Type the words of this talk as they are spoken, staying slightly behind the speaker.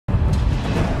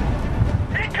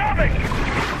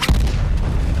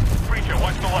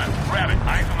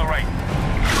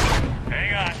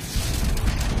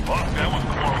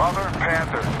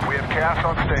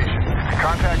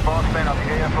Contact bossman on the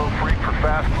AFO freak for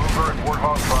fast mover and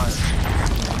warthog fire.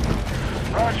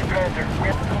 Roger, Panther. We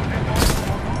have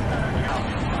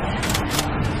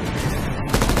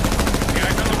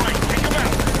guys on the right, take them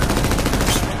out.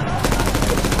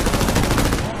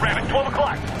 Rabbit, 12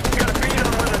 o'clock. we got a beat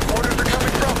on where the orders are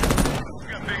coming from. We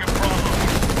got bigger problems.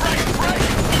 Right.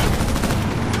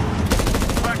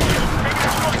 Back here, take it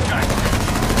out, guys.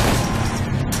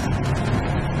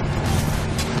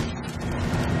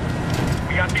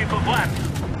 We got vehicles left.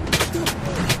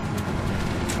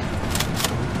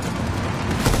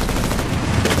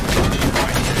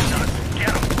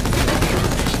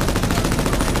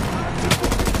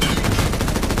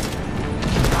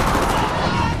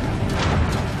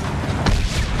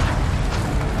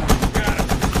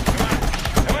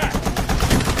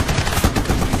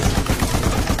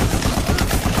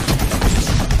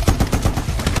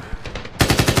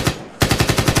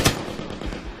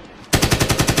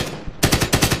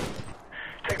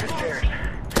 Take the stairs.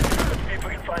 Let's see if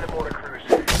we can find the border crews.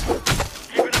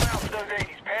 Keep an eye out for those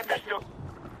 80s. Panther's still...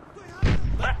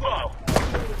 Left bow.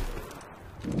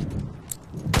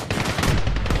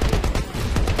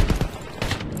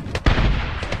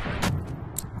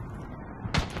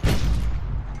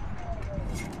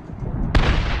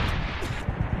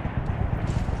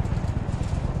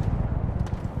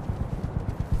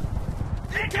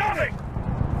 Incoming!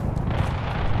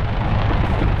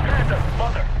 Panther,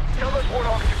 mother, tell those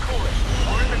warthogs to cool it.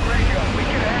 We're in the graveyard. We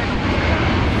can handle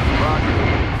Roger.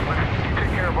 Listen, you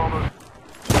take care of all those... it.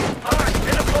 Alright, in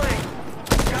the plane.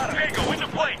 Got him. Diego, in the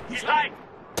plane. He's high.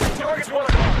 Target's 1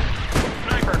 o'clock.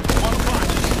 Sniper, 1 o'clock.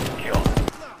 Kill.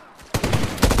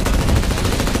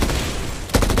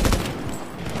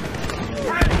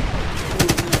 Ready.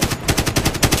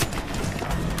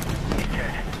 He's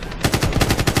dead.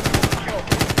 Kill.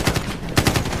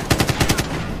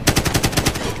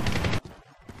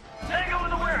 Tango in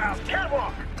the warehouse.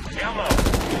 Catwalk. Down low.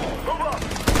 Move up.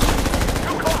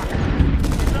 2 o'clock.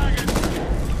 Target.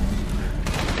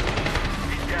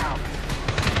 He's down.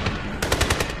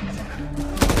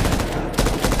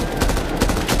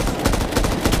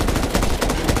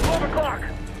 O'clock.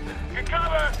 Get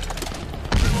cover.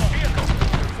 Vehicle.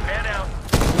 Man out.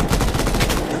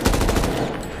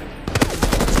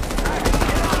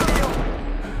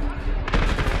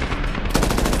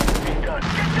 He's done.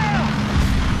 Get down!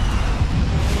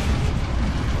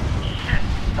 Shit,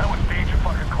 that was danger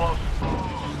fucking close.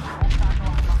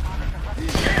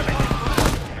 Damn it!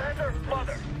 Panther,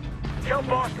 mother. Tell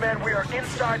boss man we are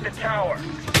inside the tower.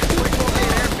 This place won't be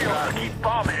an airfield, so keep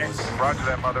bombing it. Roger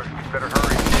that, mother. Better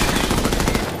hurry.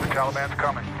 The Taliban's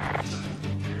coming.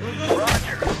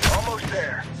 Roger, almost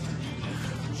there.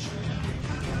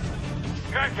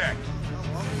 Contact.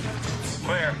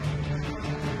 Clear.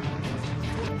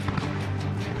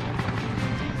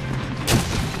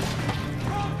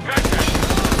 Contact.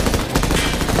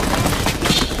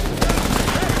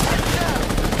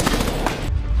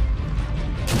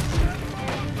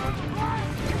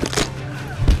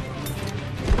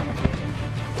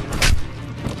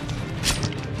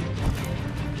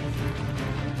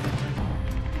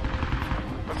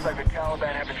 Looks like the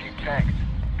Taliban have a few tanks.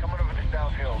 Coming over the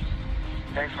South Hills.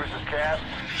 Tanks versus gas?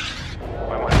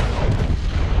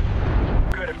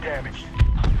 Good if damaged.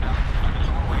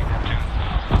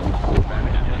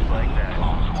 Damage just like that.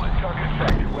 Target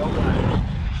effective. Well done.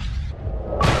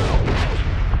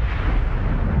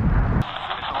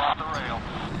 Off the rail.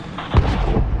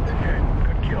 Okay,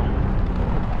 good kill.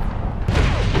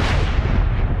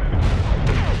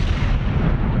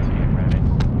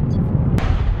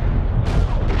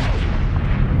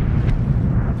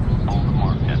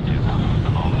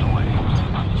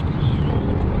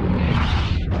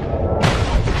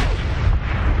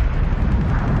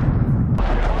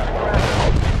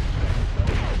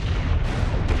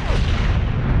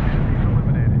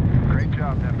 Great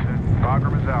job, Neptune.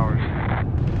 Bagram is ours.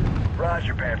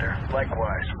 Roger, Panther.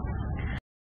 Likewise.